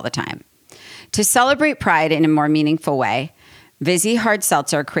much all the time. To celebrate Pride in a more meaningful way, Vizzy Hard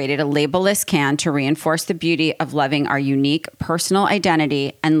Seltzer created a label-less can to reinforce the beauty of loving our unique personal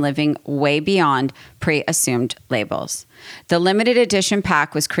identity and living way beyond pre-assumed labels. The limited edition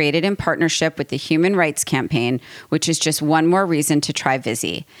pack was created in partnership with the Human Rights Campaign, which is just one more reason to try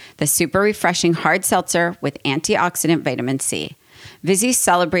Vizzy, the super refreshing hard seltzer with antioxidant vitamin C. Vizzy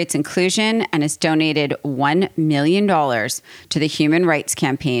celebrates inclusion and has donated $1 million to the Human Rights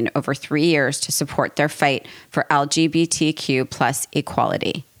Campaign over 3 years to support their fight for LGBTQ plus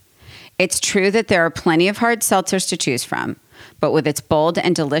equality. It's true that there are plenty of hard seltzers to choose from, but with its bold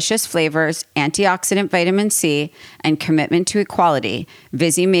and delicious flavors, antioxidant vitamin C, and commitment to equality,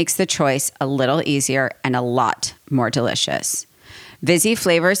 Vizzy makes the choice a little easier and a lot more delicious. Vizzy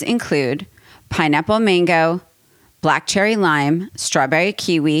flavors include pineapple mango, black cherry lime, strawberry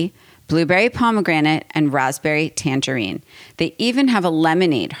kiwi, blueberry pomegranate, and raspberry tangerine. They even have a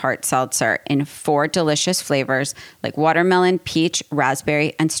lemonade hard seltzer in 4 delicious flavors like watermelon, peach,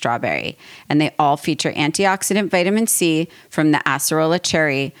 raspberry, and strawberry. And they all feature antioxidant vitamin C from the acerola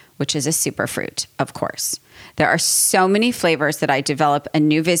cherry, which is a superfruit, of course. There are so many flavors that I develop a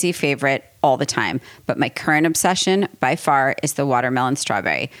new Vizzy favorite all the time, but my current obsession by far is the watermelon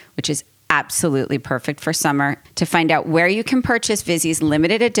strawberry, which is absolutely perfect for summer. To find out where you can purchase Vizzy's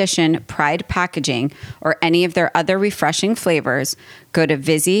limited edition Pride packaging or any of their other refreshing flavors, go to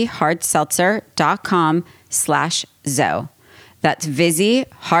VizzyHardSeltzer.com/Zoe. That's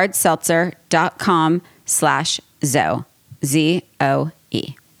VizzyHardSeltzer.com/Zoe.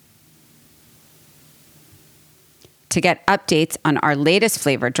 ZOE. To get updates on our latest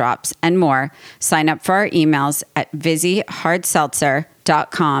flavor drops and more, sign up for our emails at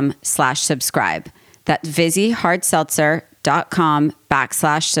VizzyHardSeltzer.com/subscribe. That's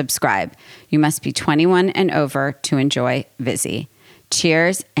VizzyHardSeltzer.com/subscribe. You must be 21 and over to enjoy Vizzy.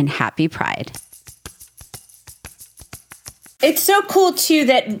 Cheers and happy Pride. It's so cool too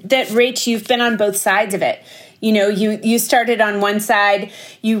that Rach, you've been on both sides of it. You know, you started on one side,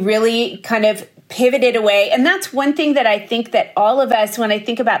 you really kind of pivoted away. And that's one thing that I think that all of us, when I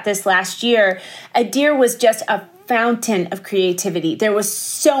think about this last year, Adir was just a fountain of creativity. There was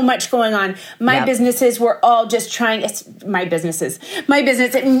so much going on. My businesses were all just trying, my business,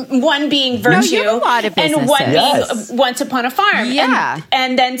 one being Virtue, you have a lot of and one being Once Upon a Farm. Yeah.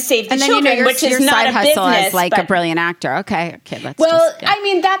 And then Save the Children, your, which is your not side a hustle business. as like a brilliant actor. Okay, let's I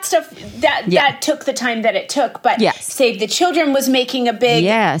mean, that stuff, that took the time that it took, but Save the Children was making a big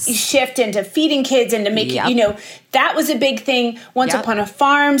shift into feeding kids and to making, you know, that was a big thing. Once Upon a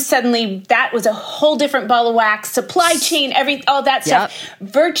Farm, suddenly that was a whole different ball of wax. Supply chain, all that stuff.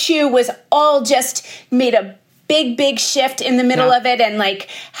 Virtue was all just made a big shift in the middle of it. And like,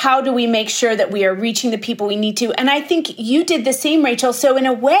 how do we make sure that we are reaching the people we need to? And I think you did the same, Rachel. So in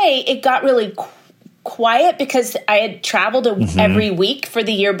a way, it got really quiet because I had traveled every week for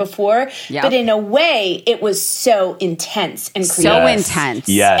the year before. But in a way, it was so intense and creative. So intense.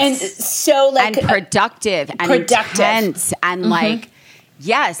 Yes. And so like... And productive. And intense. And like,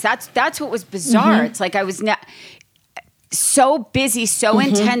 yes, that's what was bizarre. It's like I was so busy, so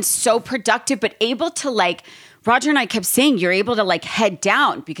intense, so productive, but able to like... Roger and I kept saying, you're able to like head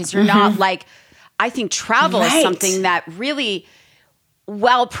down because you're not like... I think travel is something that really,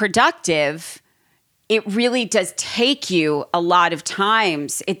 while productive... It really does take you a lot of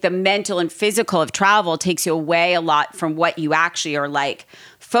times. The mental and physical of travel takes you away a lot from what you actually are like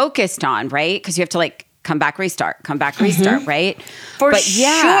focused on, right? Because you have to like come back, restart, right? For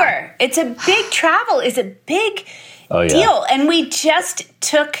sure. It's a big travel is a big deal. And we just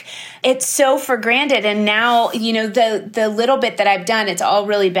took it so for granted. And now, you know, the little bit that I've done, it's all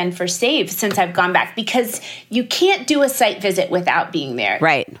really been for Save since I've gone back because you can't do a site visit without being there.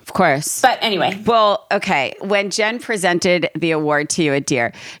 Right. Of course. But anyway. Well, okay. When Jen presented the award to you,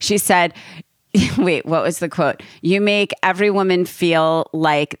 Adir, she said, wait, what was the quote? You make every woman feel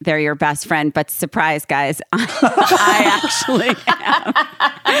like they're your best friend, but surprise, guys, I actually am.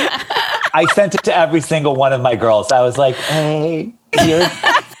 I sent it to every single one of my girls. I was like, hey,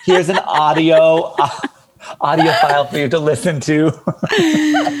 here's an audio file for you to listen to.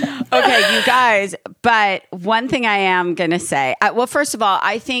 Okay, you guys, but one thing I am going to say, well, first of all,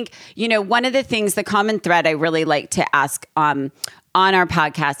 I think, one of the things, the common thread I really like to ask on our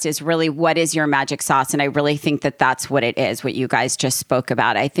podcast is really, what is your magic sauce? And I really think that that's what it is, what you guys just spoke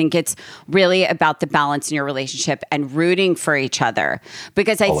about. I think it's really about the balance in your relationship and rooting for each other,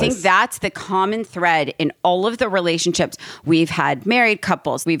 because I think that's the common thread in all of the relationships. We've had married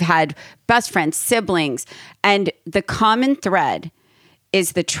couples, we've had best friends, siblings, and the common thread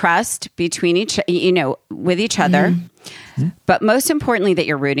is the trust between with each other, but most importantly, that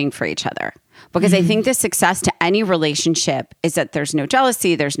you're rooting for each other. Because I think the success to any relationship is that there's no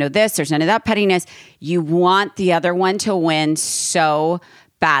jealousy, there's no this, there's none of that pettiness. You want the other one to win so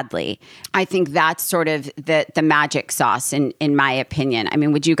badly. I think that's sort of the magic sauce in my opinion. I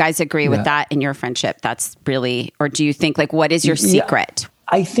mean, would you guys agree with that in your friendship? That's really, or do you think, like, what is your secret?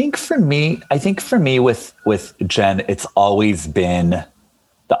 I think for me with Jen, it's always been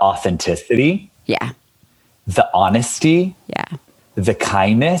the authenticity. Yeah. The honesty. Yeah. The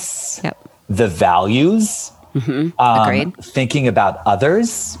kindness. Yep. The values, Agreed. Thinking about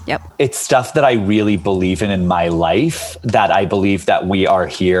others. Yep. It's stuff that I really believe in my life, that I believe that we are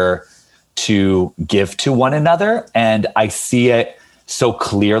here to give to one another. And I see it so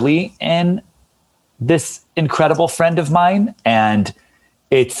clearly in this incredible friend of mine. And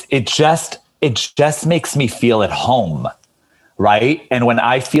it just makes me feel at home. Right. And when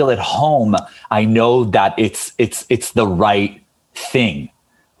I feel at home, I know that it's the right thing.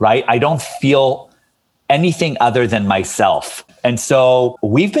 Right? I don't feel anything other than myself. And so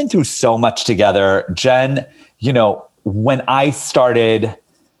we've been through so much together. Jen, when I started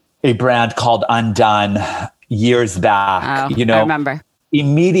a brand called Undone years back, I remember.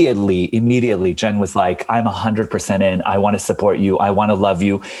 Immediately, Jen was like, I'm 100% in. I want to support you. I want to love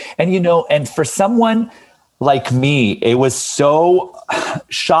you. And, and for someone like me, it was so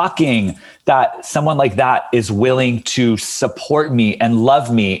shocking that someone like that is willing to support me and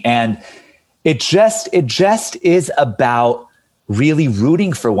love me. And it just is about really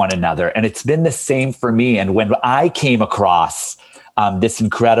rooting for one another. And it's been the same for me. And when I came across this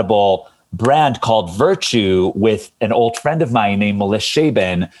incredible brand called Virtue with an old friend of mine named Melissa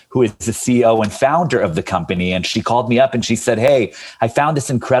Shaban, who is the CEO and founder of the company. And she called me up and she said, hey, I found this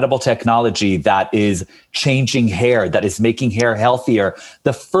incredible technology that is changing hair, that is making hair healthier.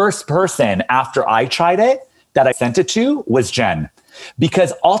 The first person after I tried it that I sent it to was Jen,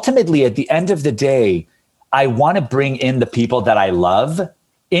 because ultimately at the end of the day, I want to bring in the people that I love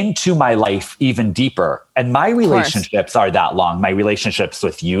into my life even deeper. And my relationships are that long. My relationships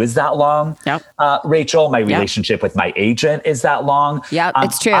with you is that long. Yep. Rachel, my relationship with my agent is that long. Yeah,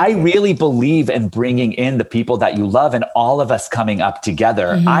 it's true. I really believe in bringing in the people that you love and all of us coming up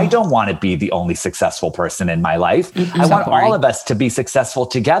together. I don't want to be the only successful person in my life. I want all of us to be successful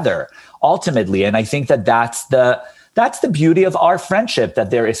together ultimately. And I think that that's the beauty of our friendship,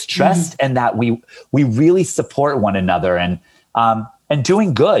 that there is trust and that we really support one another and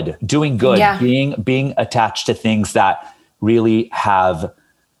doing good, being attached to things that really have,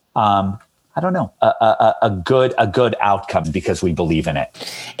 a good outcome because we believe in it.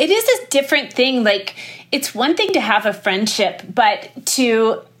 It is a different thing. Like, it's one thing to have a friendship, but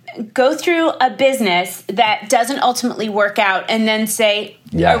to go through a business that doesn't ultimately work out and then say,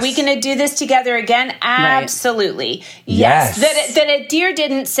 are we going to do this together again? Absolutely. Right. Yes. That Adir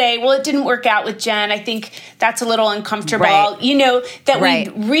didn't say, well, it didn't work out with Jen. I think that's a little uncomfortable. Right. That we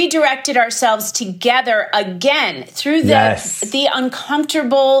redirected ourselves together again through the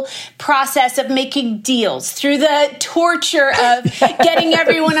uncomfortable process of making deals, through the torture of getting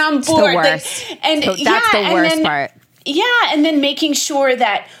everyone on board. That's the worst part. Yeah, and then making sure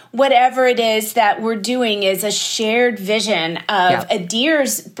that whatever it is that we're doing is a shared vision of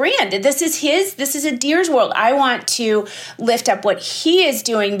Adir's brand. This is Adir's world. I want to lift up what he is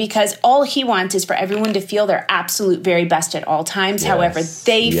doing because all he wants is for everyone to feel their absolute very best at all times, however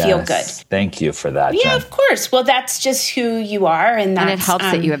they feel good. Thank you for that, Yeah, Jen. of course. Well, that's just who you are. And it helps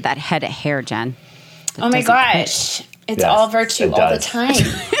that you have that head of hair, Jen. Oh my gosh. It's all virtue all the time.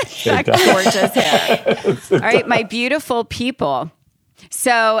 That gorgeous hair. All right, my beautiful people.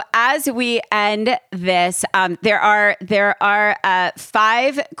 So as we end this, there are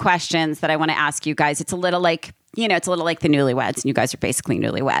 5 questions that I want to ask you guys. It's a little like the newlyweds, and you guys are basically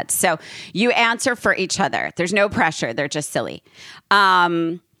newlyweds. So you answer for each other. There's no pressure. They're just silly.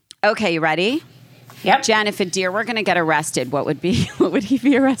 Okay, you ready? Yep. Jen, if Adir were going to get arrested, what would he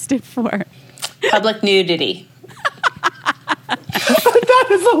be arrested for? Public nudity. That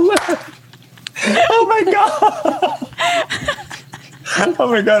is hilarious. Oh my God.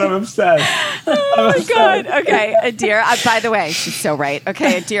 Oh my God, I'm obsessed. Oh my God. Okay, Adir. By the way, she's so right.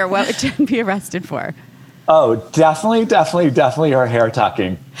 Okay, Adir, what would Jen be arrested for? Oh, definitely her hair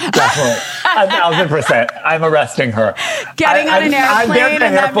tucking. Definitely. 1,000%. I'm arresting her. Getting on an airplane. There's a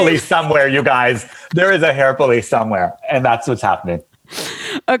hair police somewhere, you guys. There is a hair police somewhere. And that's what's happening.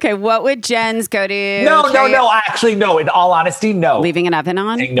 Okay, what would Jen's go to? No. Actually, no. In all honesty, no. Leaving an oven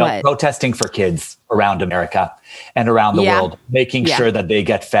on? No, what? protesting for kids around America and around the world, making sure that they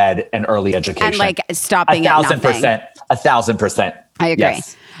get fed an early education. And like stopping at nothing. 1,000%. I agree.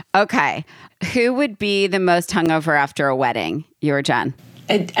 Yes. Okay. Who would be the most hungover after a wedding? You or Jen?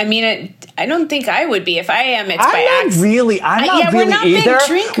 I mean, I don't think I would be. If I am, it's I'm by not accident. really. I'm not really we're not either. big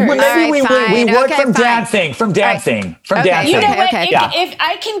drinkers. Well, maybe we work from fine. dancing. From dancing. You know what? Okay. If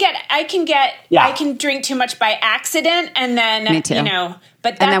I can drink too much by accident, and then Me too.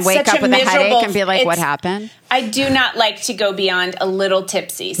 But that's and then wake such up with a miserable, headache and be like, "What happened?" I do not like to go beyond a little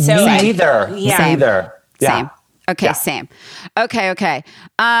tipsy. So Me neither. Yeah. Me neither. Yeah. Same. Okay, Yeah. same. Okay. Okay,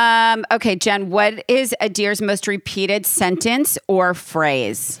 Jen, what is Adir's most repeated sentence or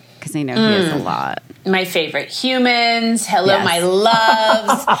phrase? Because I know he has a lot. My favorite humans. Hello, Yes. my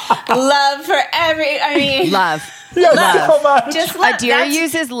loves. Love for Love. Yes, so much. Just Adir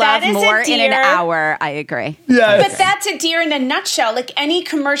uses love more in an hour. I agree. Yes. But that's a deer in a nutshell. Like any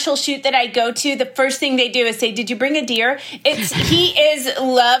commercial shoot that I go to, the first thing they do is say, "Did you bring a deer?" He is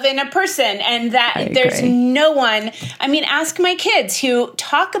love in a person, and that there's agree. no one. I mean, ask my kids who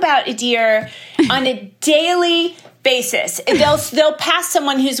talk about a deer on a daily basis. They'll pass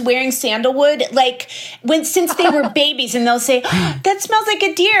someone who's wearing sandalwood, like since they were babies, and they'll say, oh, "That smells like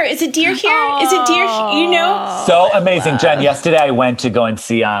a deer. Is a deer here? Is a deer?" So amazing, Jen. Yesterday I went to go and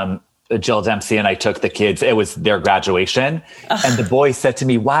see Jill Dempsey, and I took the kids. It was their graduation, and the boys said to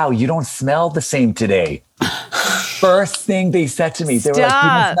me, "Wow, you don't smell the same today." First thing they said to me, they were like, "You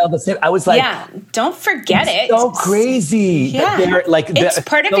don't smell the same." I was like, "Yeah, don't forget it." So crazy. Yeah, they're like it's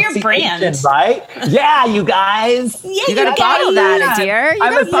part of your brand, right? Yeah, you guys. Yeah, you gotta bottle that, Adir.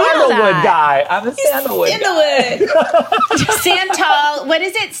 I'm a sandalwood guy. I'm a sandalwood guy. Santal. What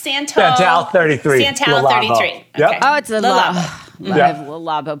is it? Santal 33. Santal 33. Yep. Okay. Oh, it's a lava. I have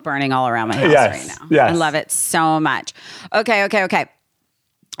lava burning all around my house right now. Yes. I love it so much. Okay.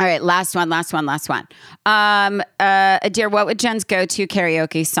 All right, last one. Adir, what would Jen's go-to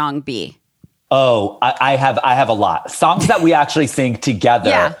karaoke song be? Oh, I have a lot. Songs that we actually sing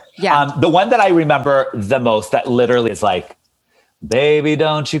together. Yeah. The one that I remember the most that literally is like, "Baby,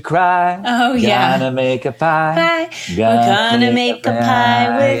 don't you cry. Oh, yeah. Gonna make a pie. We're gonna make a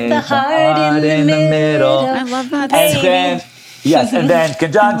pie with the heart in the middle." I love that And song. then, yes, and then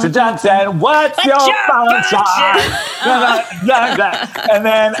Conjunction Johnson, what's your function? And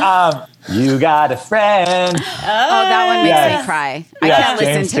then, you got a friend. Oh, that one makes me cry. I can't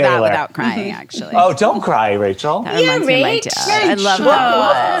listen to that without crying, actually. Oh, don't cry, Rachel. That reminds me of my dad. I love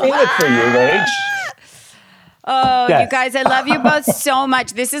that one. Sing it for you, Rach. Oh, you guys, I love you both so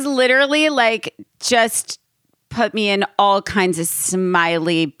much. This is literally like just put me in all kinds of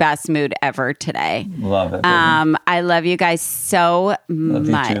smiley best mood ever today. Love it. I love you guys so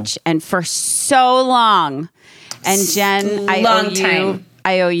much and for so long. And Jen,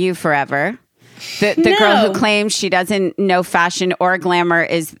 I owe you forever. The girl who claims she doesn't know fashion or glamour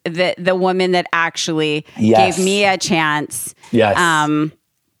is the woman that actually gave me a chance. Yes.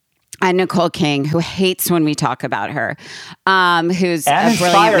 And Nicole King, who hates when we talk about her, who's a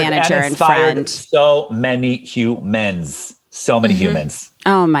brilliant manager and friend. So many humans.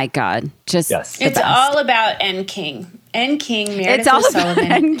 Oh my God. It's all about N. King. N. King, Meredith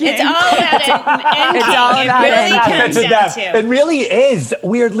O'Sullivan. N. King. It's all about N. King. It's all about it really comes down to. It really is,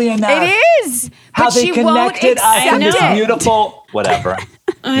 weirdly enough. It is. How but they she connected us in this beautiful whatever.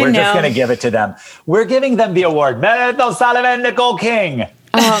 We're just going to give it to them. We're giving them the award. Meredith O'Sullivan, Nicole King.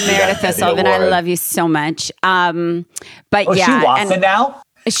 Oh, Meredith O'Sullivan, I love you so much. But she Watson now?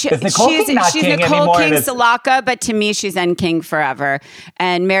 She's Nicole King Salaka, but to me, she's N. King forever.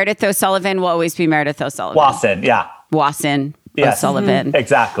 And Meredith O'Sullivan will always be Meredith O'Sullivan. Wasson. Yes. O'Sullivan. Mm-hmm.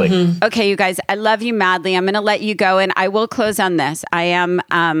 Exactly. Mm-hmm. Okay, you guys, I love you madly. I'm going to let you go, and I will close on this. I'm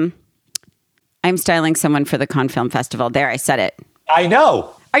styling someone for the Cannes Film Festival. There, I said it. I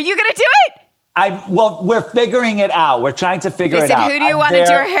know. Are you going to do it? We're figuring it out. We're trying to figure it out. Who do you want to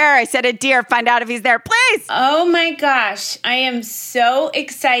do your hair? I said, Adir, find out if he's there, please. Oh my gosh. I am so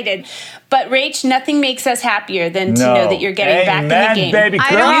excited. But Rach, nothing makes us happier than to know that you're getting back in the game. Baby girl.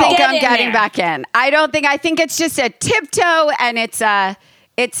 I don't think I'm getting back in. I think it's just a tiptoe, and it's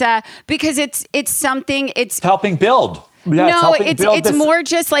because it's something, it's helping build. No, it's more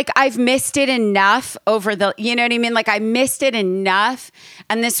just like I've missed it enough over the, you know what I mean? Like I missed it enough.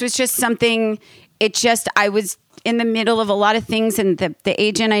 And this was just something, I was in the middle of a lot of things, and the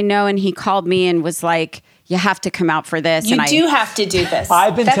agent I know, and he called me and was like, you have to come out for this. You do have to do this.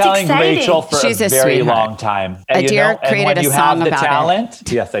 I've been telling exciting. Rachel for a very long time. And Adir created a song about talent,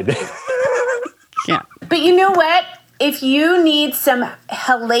 it. Yes, I did. Yeah. But you know what? If you need some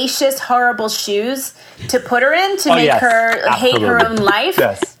hellacious, horrible shoes to put her in to make her hate her own life,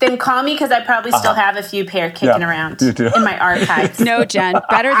 then call me, because I probably still have a few pair kicking around in my archives. No, Jen,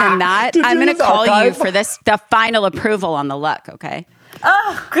 better than that. I'm going to call you for the final approval on the look, okay?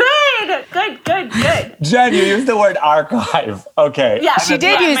 Oh, good. Jen, you used the word archive. Okay. Yeah, she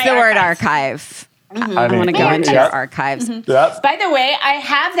did use the word archive. Mm-hmm. I want to go into your archives. Mm-hmm. Yep. By the way, I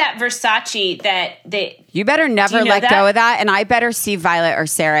have that Versace that you better never let go of that, and I better see Violet or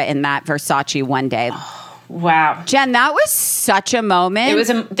Sarah in that Versace one day. Oh, wow, Jen, that was such a moment.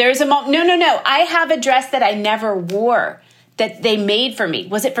 There's a moment. No. I have a dress that I never wore that they made for me.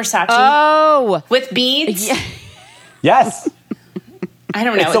 Was it Versace? Oh, with beads. Yeah. Yes. I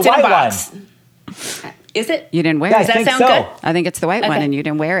don't know. It's a white box. One. Is it? You didn't wear it. Does that sound good? I think it's the white one, and you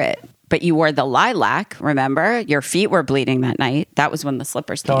didn't wear it. But you wore the lilac, remember? Your feet were bleeding that night. That was when the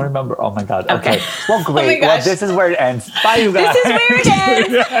slippers came. Don't remember. Oh, my God. Okay. Well, great. Well, this is where it ends. Bye, you guys. This is where it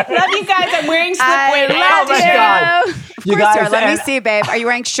ends. Love you guys. I'm wearing slipwear. Oh, my God. You guys, let me see, babe. Are you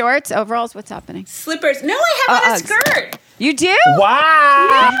wearing shorts, overalls? What's happening? Slippers. No, I have on a skirt. You do?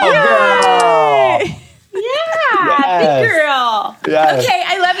 Wow. Yeah. Girl. Yeah, big girl. Yes. Okay,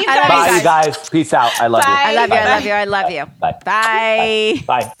 I love you guys. Bye, you guys. Peace out. I love you. I love you. I love you. I love you. Bye. Bye.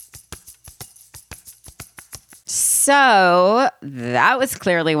 Bye. So that was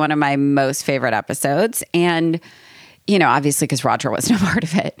clearly one of my most favorite episodes. And, you know, obviously because Roger wasn't a part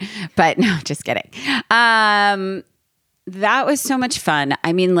of it. But no, just kidding. That was so much fun.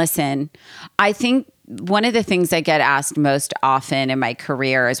 I mean, listen, I think one of the things I get asked most often in my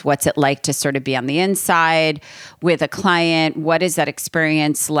career is what's it like to sort of be on the inside with a client? What is that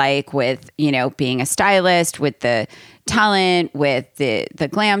experience like with, you know, being a stylist, with the talent, with the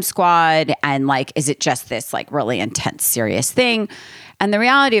glam squad? And like, is it just this like really intense, serious thing? And the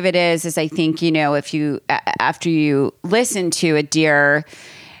reality of it is I think, you know, if you, after you listen to Adir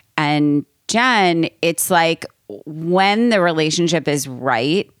and Jen, it's like when the relationship is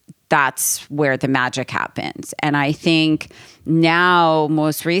right, that's where the magic happens. And I think now,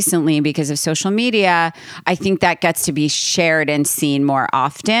 most recently, because of social media, I think that gets to be shared and seen more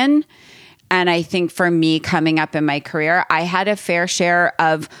often. And I think for me, coming up in my career, I had a fair share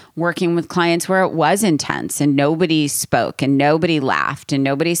of working with clients where it was intense and nobody spoke and nobody laughed and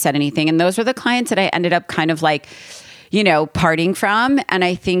nobody said anything. And those were the clients that I ended up kind of like, you know, parting from. And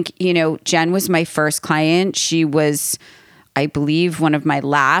I think, you know, Jen was my first client. She was, I believe, one of my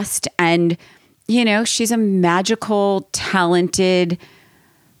last. And, you know, she's a magical, talented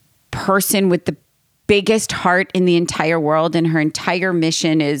person with the biggest heart in the entire world. And her entire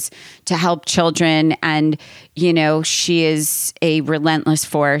mission is to help children. And, you know, she is a relentless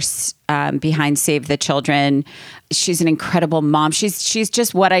force behind Save the Children. She's an incredible mom. She's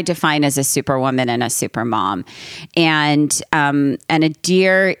just what I define as a superwoman and a super mom. And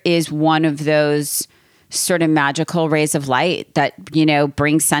Adir is one of those sort of magical rays of light that, you know,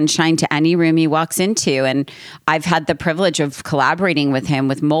 brings sunshine to any room he walks into. And I've had the privilege of collaborating with him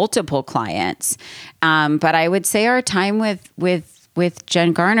with multiple clients. But I would say our time with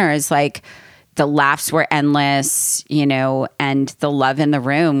Jen Garner is like, the laughs were endless, you know, and the love in the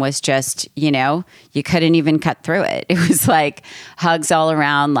room was just, you know, you couldn't even cut through it. It was like hugs all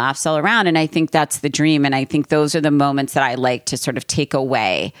around, laughs all around. And I think that's the dream. And I think those are the moments that I like to sort of take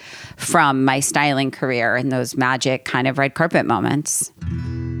away from my styling career and those magic kind of red carpet moments.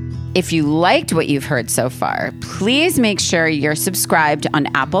 If you liked what you've heard so far, please make sure you're subscribed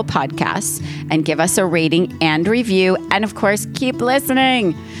on Apple Podcasts and give us a rating and review. And of course, keep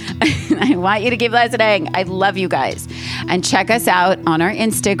listening. I want you to keep listening. I love you guys. And check us out on our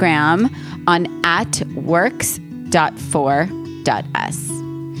Instagram on @works.for.us.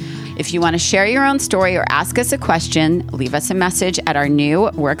 If you want to share your own story or ask us a question, leave us a message at our new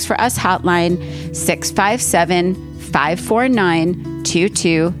Works For Us hotline,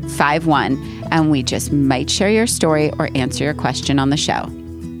 657-549-2251. And we just might share your story or answer your question on the show.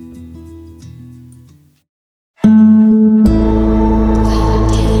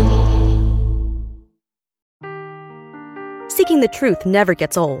 Seeking the truth never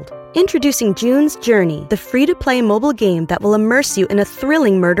gets old. Introducing June's Journey, the free-to-play mobile game that will immerse you in a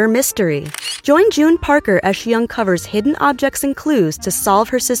thrilling murder mystery. Join June Parker as she uncovers hidden objects and clues to solve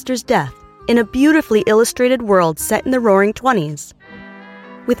her sister's death, in a beautifully illustrated world set in the Roaring '20s.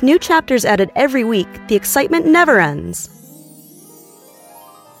 With new chapters added every week, the excitement never ends.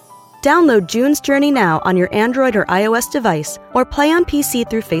 Download June's Journey now on your Android or iOS device, or play on PC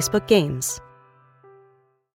through Facebook Games.